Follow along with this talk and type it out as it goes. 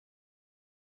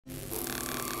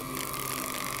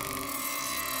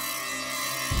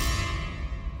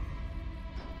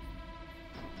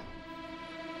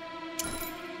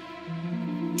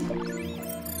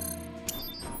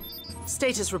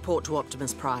Status report to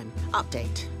Optimus Prime.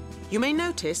 Update. You may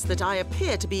notice that I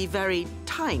appear to be very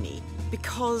tiny,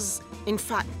 because, in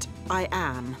fact, I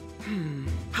am.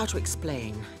 How to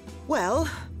explain? Well,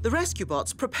 the rescue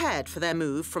bots prepared for their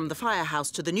move from the firehouse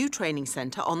to the new training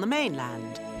center on the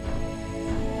mainland.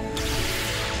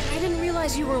 I didn't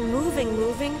realize you were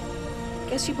moving.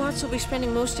 Guess you bots will be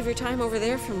spending most of your time over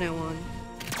there from now on.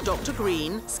 Dr.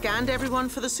 Green scanned everyone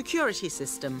for the security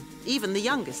system, even the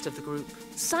youngest of the group.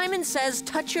 Simon says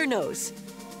touch your nose.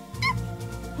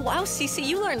 Wow, Cece,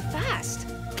 you learn fast.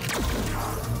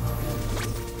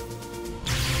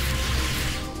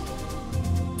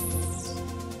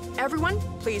 Everyone,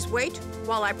 please wait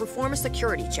while I perform a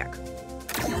security check.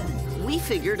 We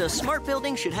figured a smart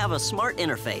building should have a smart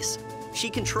interface. She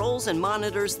controls and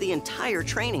monitors the entire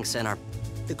training center.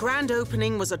 The grand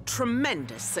opening was a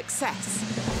tremendous success.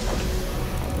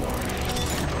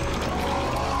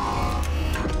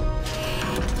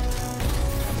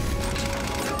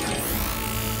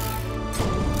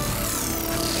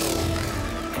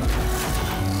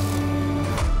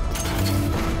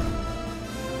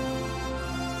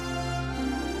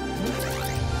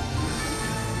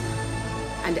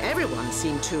 And everyone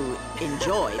seemed to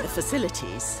enjoy the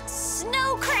facilities.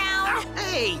 Snow Crown!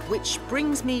 Hey, which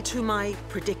brings me to my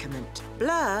predicament.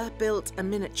 Blur built a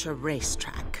miniature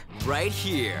racetrack. Right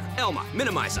here. Elma,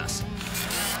 minimize us.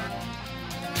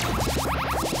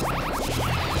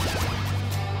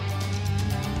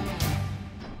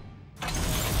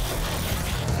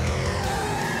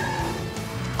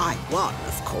 I won,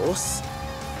 of course.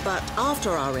 But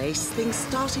after our race, things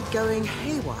started going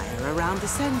haywire around the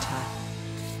center.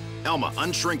 Elma,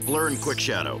 unshrink Blur and Quick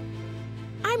Shadow.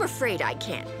 I'm afraid I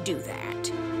can't do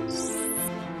that.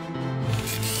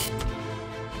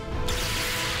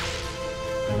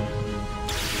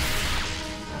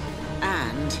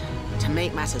 And, to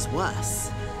make matters worse,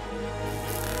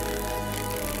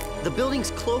 The building's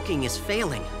cloaking is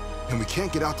failing. And we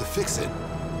can't get out to fix it.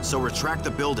 So retract the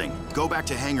building. Go back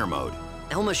to hangar mode.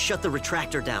 Elma shut the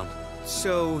retractor down.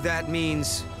 So that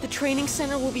means... The training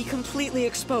center will be completely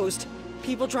exposed.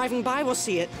 People driving by will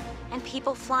see it. And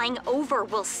people flying over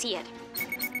will see it.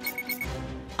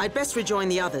 I'd best rejoin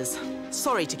the others.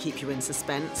 Sorry to keep you in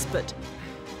suspense, but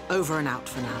over and out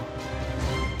for now.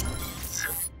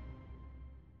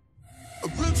 A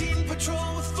routine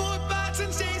patrol with 4 bots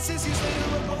and stasis. Years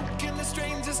later, awoke in the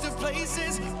strangest of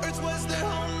places. Earth was their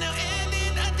home now, and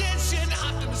in addition,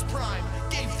 Optimus Prime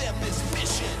gave them this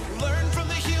mission. Learn from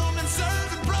the humans,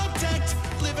 serve and protect.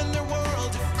 Live in their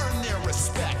world, earn their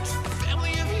respect. A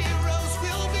family of heroes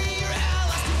will be your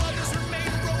allies. To others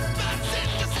remain robots in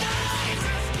disguise.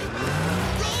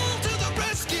 Roll to the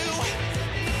rescue,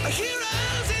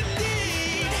 heroes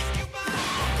indeed.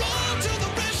 Roll to the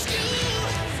rescue.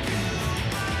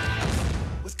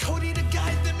 With Cody to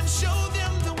guide them and show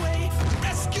them the way.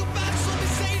 Rescue bots will be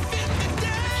safe in the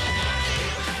day.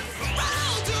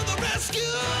 Roll to the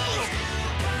rescue.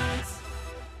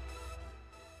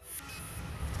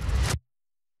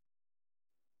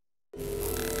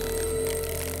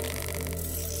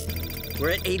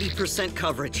 We're at 80%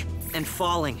 coverage and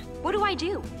falling. What do I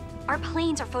do? Our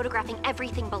planes are photographing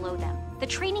everything below them. The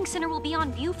training center will be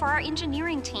on view for our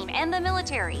engineering team and the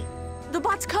military. The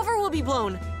bot's cover will be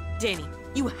blown. Danny,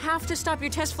 you have to stop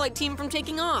your test flight team from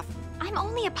taking off. I'm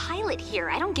only a pilot here.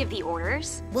 I don't give the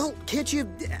orders. Well, can't you,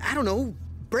 I don't know,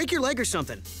 break your leg or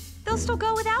something? They'll still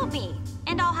go without me.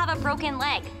 And I'll have a broken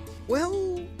leg.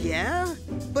 Well, yeah,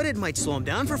 but it might slow him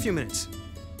down for a few minutes.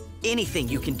 Anything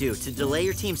you can do to delay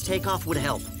your team's takeoff would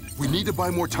help. We need to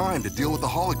buy more time to deal with the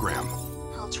hologram.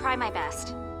 I'll try my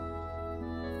best.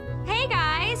 Hey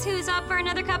guys, who's up for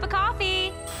another cup of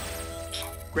coffee?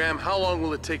 Graham, how long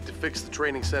will it take to fix the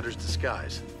training center's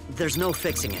disguise? There's no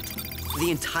fixing it. The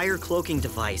entire cloaking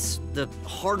device, the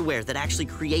hardware that actually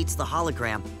creates the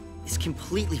hologram, is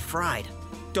completely fried.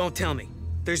 Don't tell me.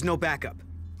 There's no backup.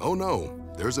 Oh no,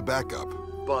 there's a backup.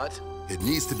 But It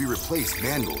needs to be replaced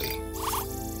manually.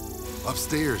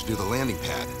 Upstairs near the landing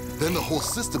pad. Then the whole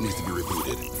system needs to be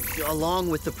rebooted. Along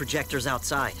with the projectors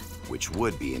outside. Which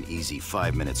would be an easy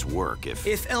 5 minutes work if...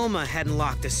 If Elma hadn't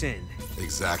locked us in.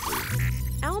 Exactly.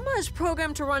 Alma is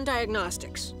programmed to run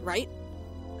diagnostics, right?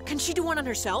 Can she do one on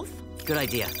herself? Good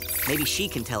idea. Maybe she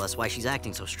can tell us why she's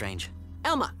acting so strange.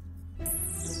 Elma,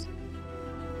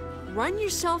 run your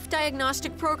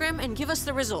self-diagnostic program and give us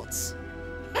the results.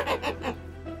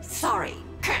 Sorry,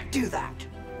 can't do that.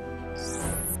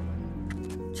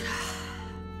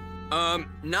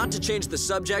 Not to change the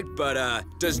subject, but,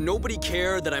 does nobody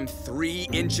care that I'm 3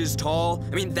 inches tall?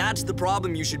 I mean, that's the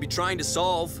problem you should be trying to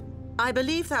solve. I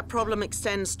believe that problem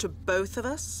extends to both of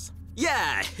us.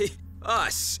 Yeah,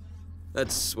 us.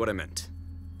 That's what I meant.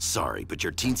 Sorry, but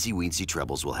your teensy-weensy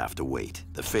trebles will have to wait.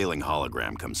 The failing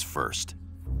hologram comes first.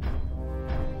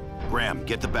 Graham,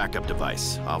 get the backup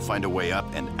device. I'll find a way up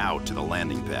and out to the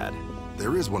landing pad.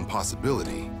 There is one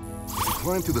possibility. If you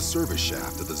climb through the service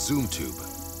shaft of the zoom tube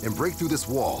and break through this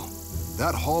wall,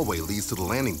 that hallway leads to the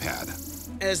landing pad.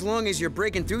 As long as you're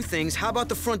breaking through things, how about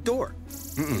the front door?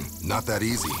 Not that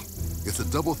easy. It's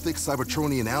a double-thick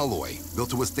Cybertronian alloy, built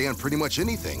to withstand pretty much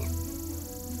anything.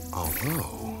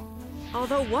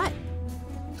 Although what?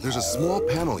 There's a small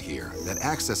panel here that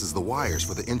accesses the wires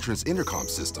for the entrance intercom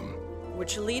system.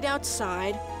 Which lead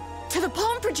outside to the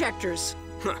palm projectors.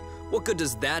 Huh. What good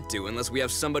does that do unless we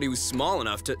have somebody who's small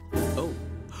enough to... Oh.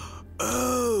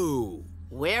 Oh!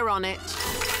 We're on it.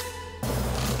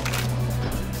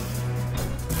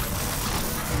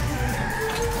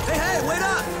 Hey, wait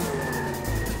up!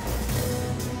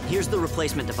 Here's the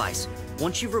replacement device.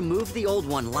 Once you've removed the old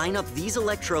one, line up these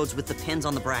electrodes with the pins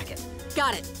on the bracket.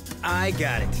 Got it. I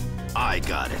got it. I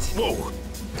got it. Whoa!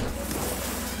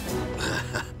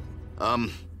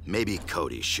 Maybe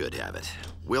Cody should have it.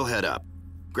 We'll head up.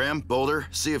 Graham, Boulder,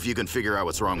 see if you can figure out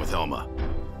what's wrong with Elma.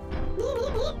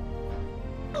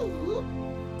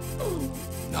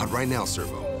 Not right now,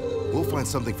 Servo. We'll find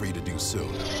something for you to do soon.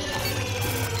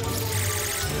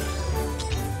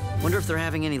 Wonder if they're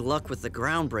having any luck with the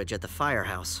ground bridge at the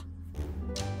firehouse.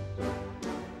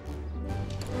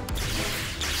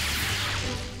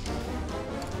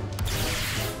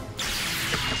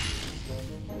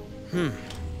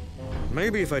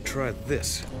 Maybe if I try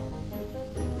this.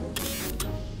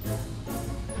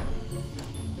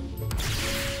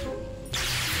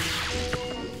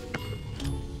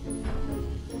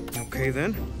 Okay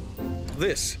then,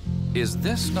 this. Is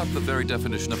this not the very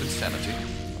definition of insanity?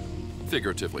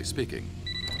 Figuratively speaking.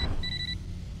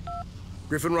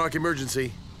 Griffin Rock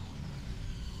emergency.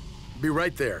 Be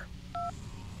right there.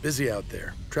 Busy out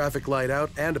there. Traffic light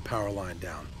out and a power line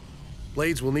down.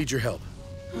 Blades will need your help.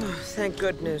 Thank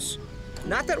goodness.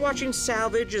 Not that watching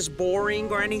salvage is boring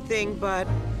or anything, but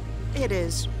it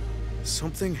is.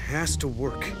 Something has to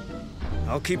work.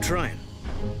 I'll keep trying.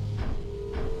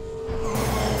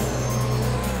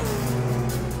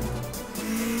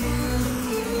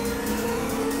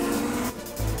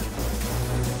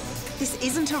 This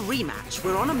isn't a rematch.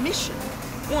 We're on a mission.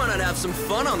 Why not have some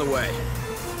fun on the way?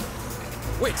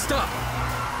 Wait, stop!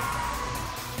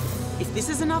 If this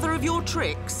is another of your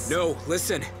tricks... No,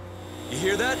 listen. You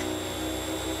hear that?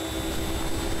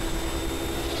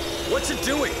 What's it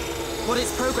doing? What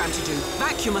it's programmed to do.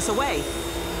 Vacuum us away.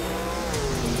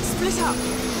 Split up.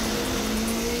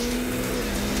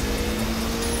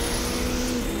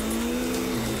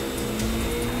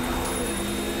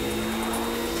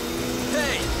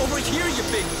 Hey, over here, you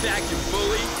big vacuum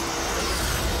bully!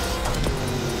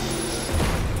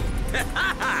 Ha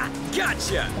ha!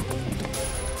 Gotcha!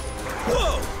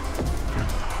 Whoa!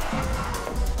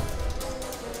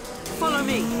 Follow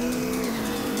me.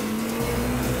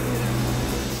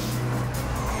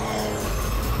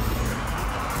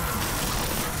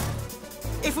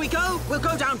 If we go, we'll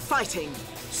go down fighting.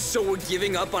 So we're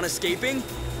giving up on escaping?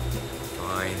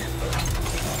 Fine.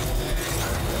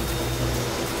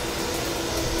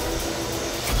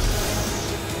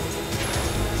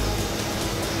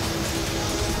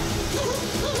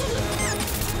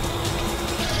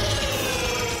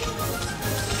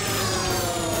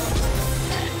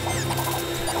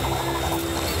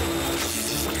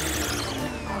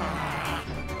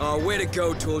 Way to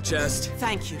go, Tool Chest.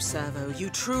 Thank you, Servo. You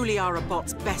truly are a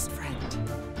bot's best friend.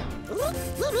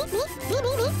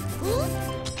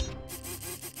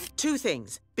 Two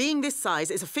things. Being this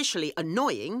size is officially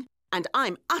annoying, and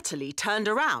I'm utterly turned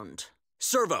around.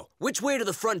 Servo, which way to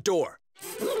the front door?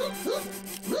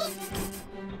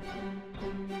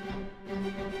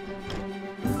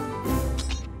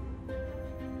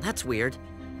 That's weird.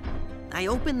 I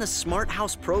opened the Smart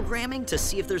House programming to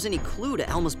see if there's any clue to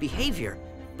Elma's behavior,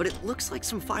 but it looks like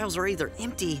some files are either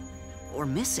empty or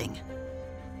missing.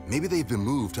 Maybe they've been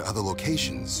moved to other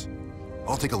locations.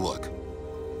 I'll take a look.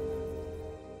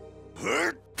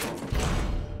 Huh.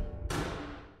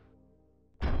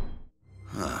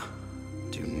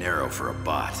 Too narrow for a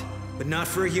bot. But not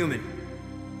for a human.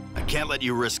 I can't let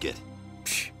you risk it.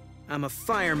 Psh, I'm a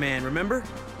fireman, remember?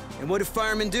 And what do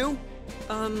firemen do?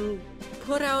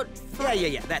 Put out fire.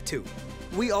 Yeah, that too.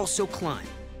 We also climb.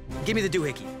 Give me the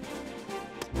doohickey.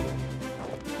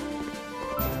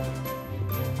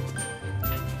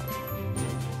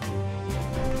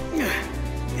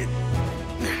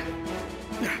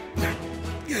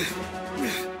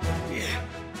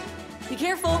 Be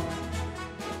careful.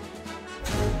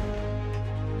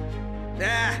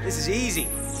 Ah, this is easy.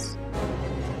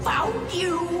 Found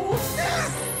you!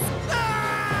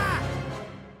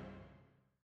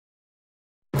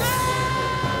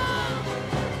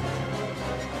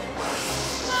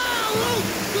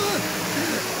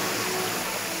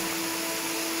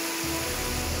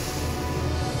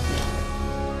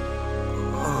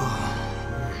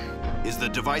 Is the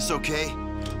device okay?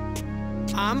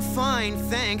 I'm fine,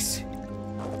 thanks.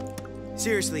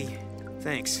 Seriously,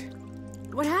 thanks.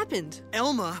 What happened?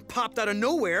 Elma popped out of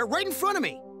nowhere right in front of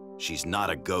me. She's not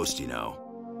a ghost, you know.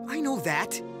 I know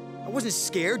that. I wasn't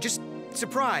scared, just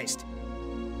surprised.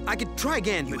 I could try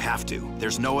again, You but... have to.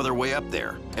 There's no other way up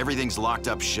there. Everything's locked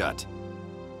up shut.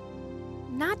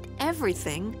 Not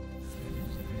everything.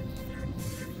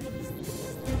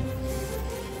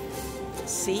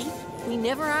 See? We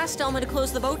never asked Elma to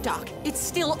close the boat dock. It's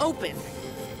still open.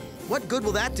 What good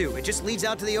will that do? It just leads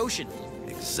out to the ocean.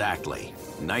 Exactly.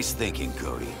 Nice thinking,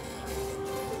 Cody.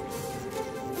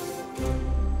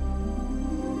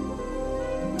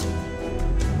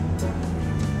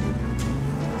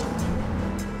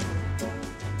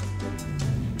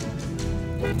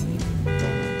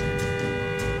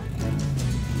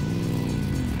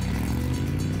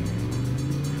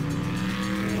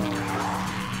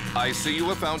 I see you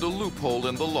have found a loophole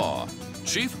in the law.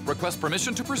 Chief, request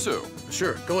permission to pursue.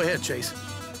 Sure, go ahead, Chase.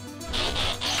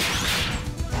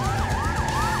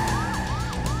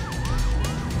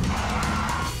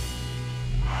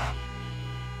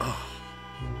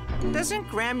 Doesn't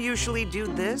Graham usually do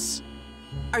this?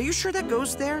 Are you sure that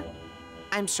goes there?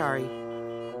 I'm sorry.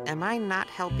 Am I not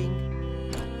helping?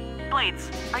 Blades,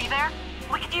 are you there?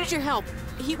 We could use your help.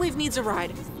 Heatwave needs a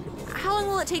ride. How long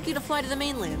will it take you to fly to the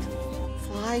mainland?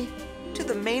 Fly to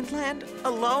the mainland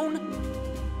alone?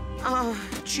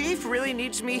 Chief really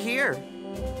needs me here.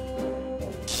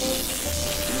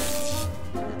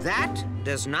 That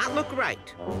does not look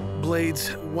right. Blades,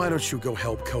 why don't you go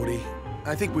help Cody?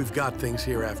 I think we've got things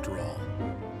here after all.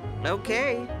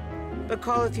 Okay, but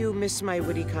call if you miss my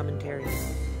witty commentary.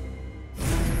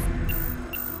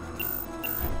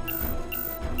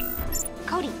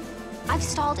 Cody, I've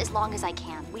stalled as long as I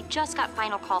can. We just got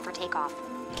final call for takeoff.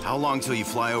 How long till you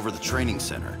fly over the training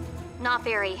center? Not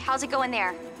very. How's it going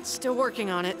there? Still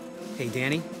working on it. Hey,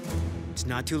 Danny. It's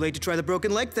not too late to try the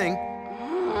broken leg thing.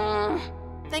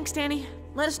 Thanks, Danny.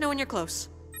 Let us know when you're close.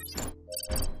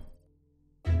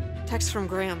 Text from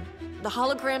Graham. The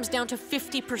hologram's down to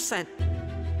 50%.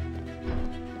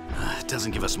 It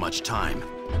doesn't give us much time.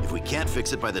 If we can't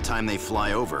fix it by the time they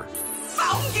fly over...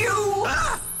 Found you!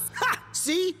 Ha!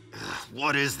 See?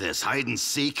 What is this, hide and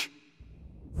seek?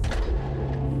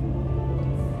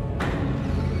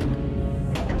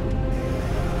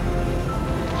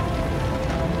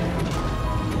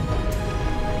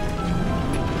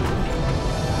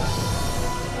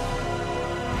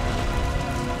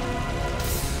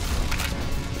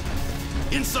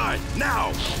 Inside,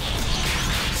 now!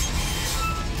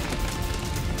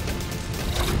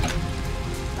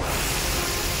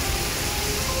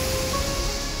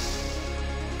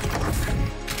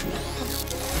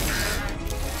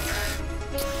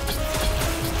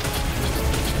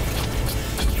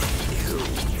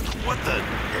 What the?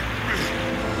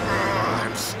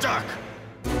 I'm stuck.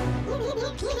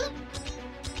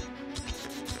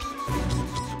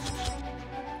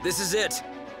 This is it.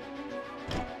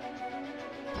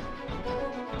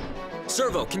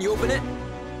 Servo, can you open it?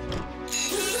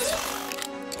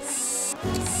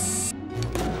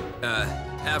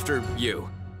 After you.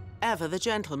 Ever the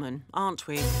gentleman, aren't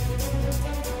we?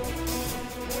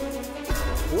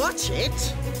 Watch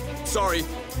it! Sorry.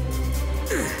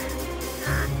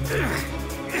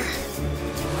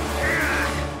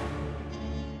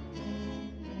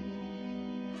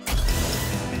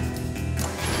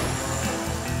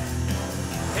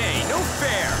 Hey, no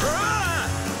fair!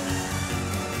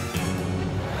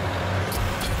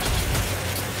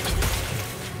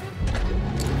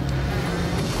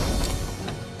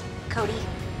 Cody,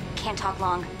 can't talk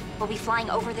long. We'll be flying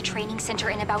over the training center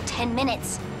in about 10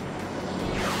 minutes.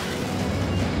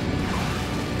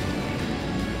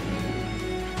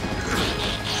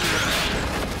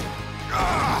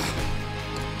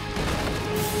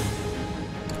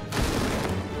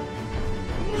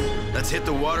 Let's hit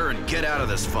the water and get out of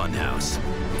this funhouse.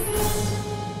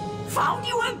 Found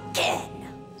you again!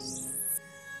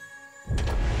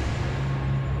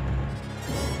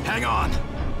 Hang on.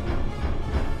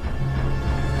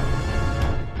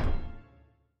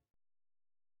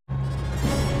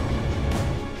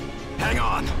 Hang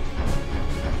on.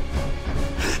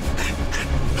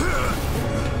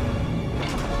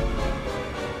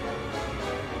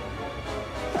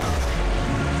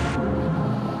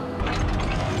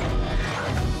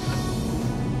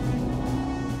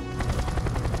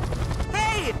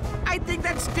 I think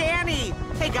that's Danny.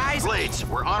 Hey, guys. Blades,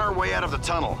 we're on our way out of the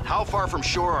tunnel. How far from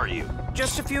shore are you?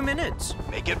 Just a few minutes.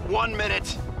 Make it 1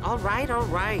 minute. All right, all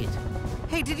right.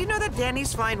 Hey, did you know that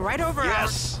Danny's flying right over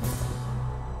Yes.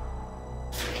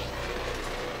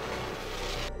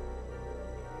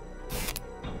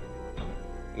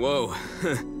 Whoa,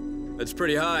 that's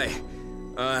pretty high.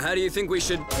 How do you think we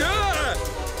should... Ah!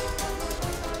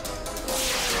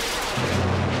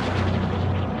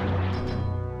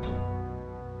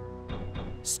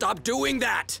 Stop doing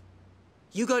that!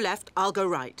 You go left, I'll go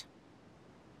right.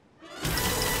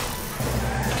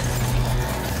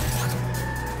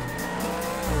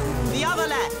 The other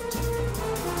left.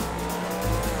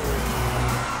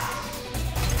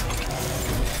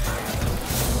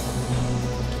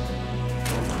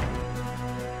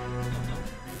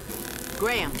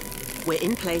 Graham, we're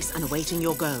in place and awaiting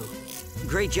your go.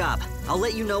 Great job. I'll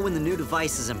let you know when the new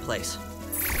device is in place.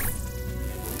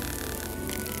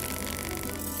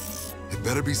 It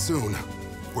better be soon.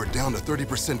 We're down to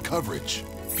 30% coverage.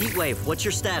 Heatwave, what's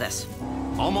your status?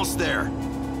 Almost there.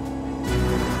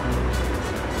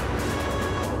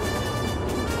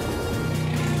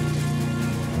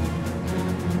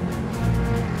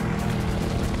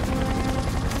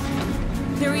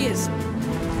 There he is.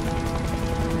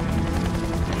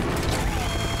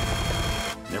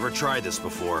 Never tried this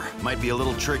before. Might be a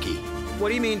little tricky. What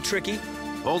do you mean, tricky?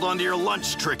 Hold on to your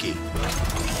lunch, Tricky.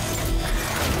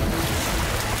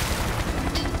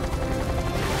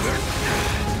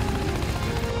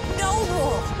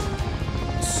 No!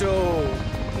 So,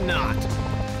 not.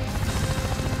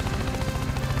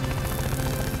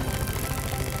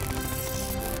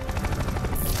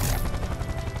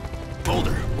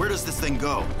 Boulder, where does this thing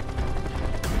go?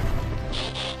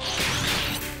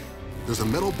 There's a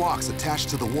metal box attached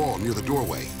to the wall near the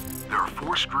doorway. There are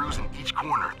 4 screws in each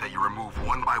corner that you remove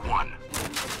one by one.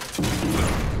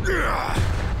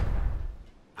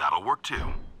 That'll work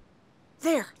too.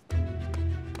 There.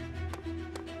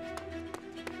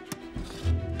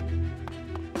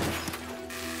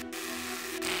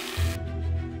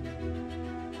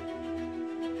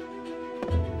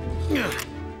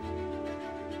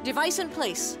 Device in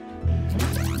place.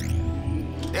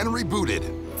 And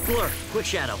rebooted. Fleur, quick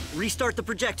shadow. Restart the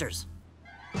projectors.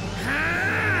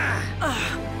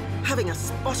 Having a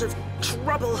spot of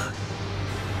trouble.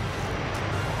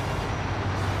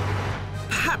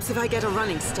 Perhaps if I get a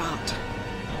running start.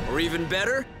 Or even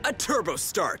better, a turbo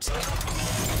start.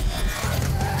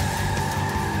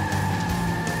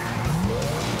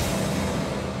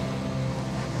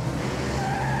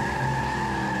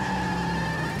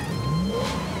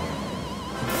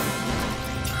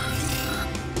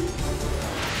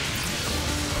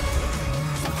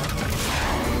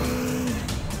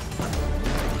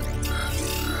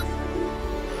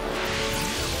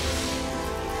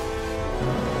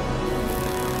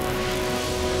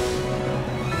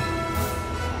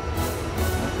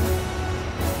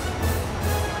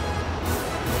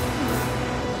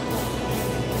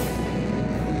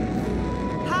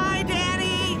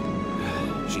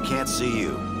 Can't see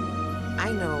you.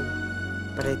 I know,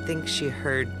 but I think she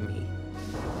heard me.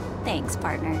 Thanks,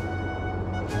 partner.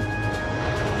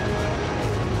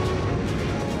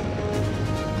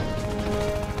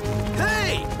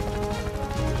 Hey!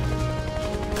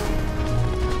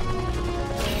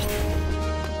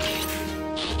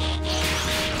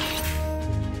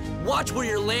 Watch where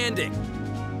you're landing.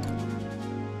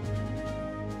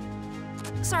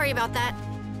 Sorry about that.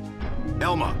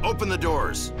 Elma, open the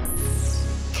doors.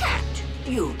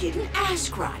 You didn't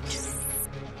ask right.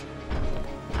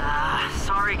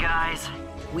 Sorry, guys.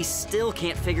 We still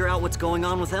can't figure out what's going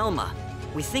on with Elma.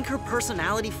 We think her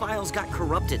personality files got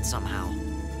corrupted somehow.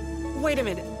 Wait a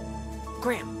minute.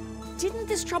 Graham, didn't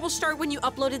this trouble start when you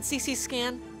uploaded CC's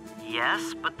scan?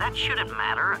 Yes, but that shouldn't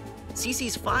matter.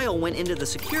 CC's file went into the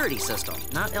security system,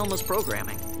 not Elma's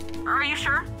programming. Are you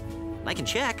sure? I can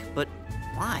check, but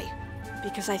why?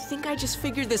 Because I think I just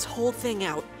figured this whole thing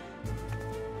out.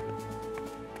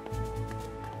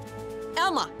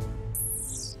 Elma!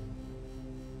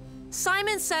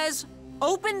 Simon says,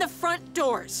 open the front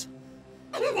doors.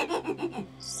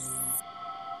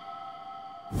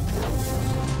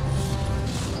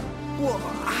 Well,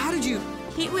 how did you...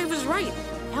 Heatwave was right.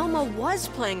 Elma was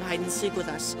playing hide and seek with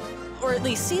us. Or at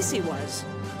least Cece was.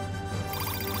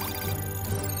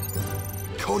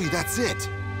 Cody, that's it.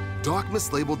 Doc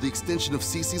mislabeled the extension of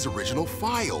CC's original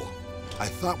file. I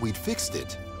thought we'd fixed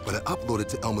it, but I uploaded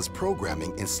to Elma's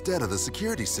programming instead of the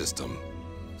security system.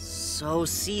 So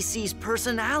CC's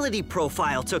personality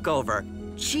profile took over.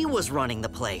 She was running the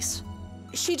place.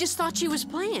 She just thought she was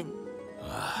playing.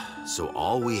 So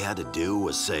all we had to do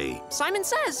was say... Simon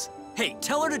says. Hey,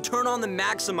 tell her to turn on the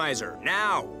maximizer,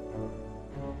 now!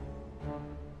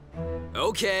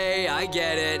 Okay, I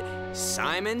get it.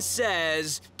 Simon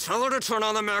says, tell her to turn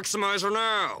on the maximizer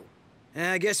now!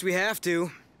 I guess we have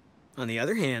to. On the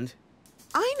other hand...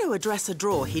 I know a dresser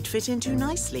drawer he'd fit into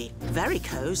nicely. Very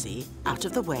cozy, out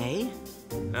of the way.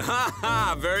 Ha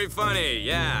ha! Very funny,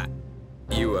 yeah.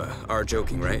 You, are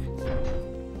joking, right?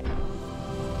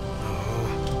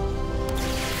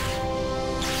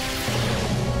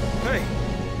 Hey,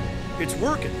 it's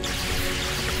working.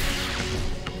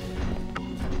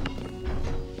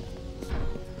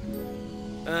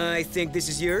 I think this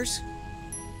is yours.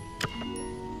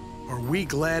 Are we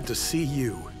glad to see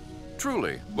you?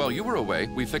 Truly. While you were away,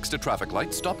 we fixed a traffic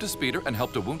light, stopped a speeder, and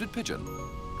helped a wounded pigeon.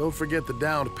 Don't forget the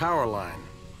downed power line.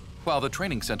 While the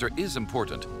training center is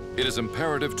important, it is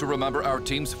imperative to remember our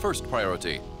team's first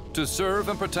priority, to serve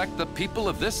and protect the people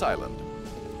of this island.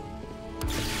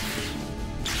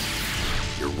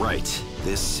 You're right.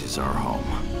 This is our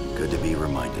home. Good to be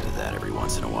reminded of that every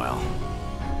once in a while.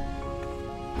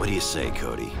 What do you say,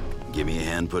 Cody? Give me a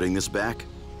hand putting this back?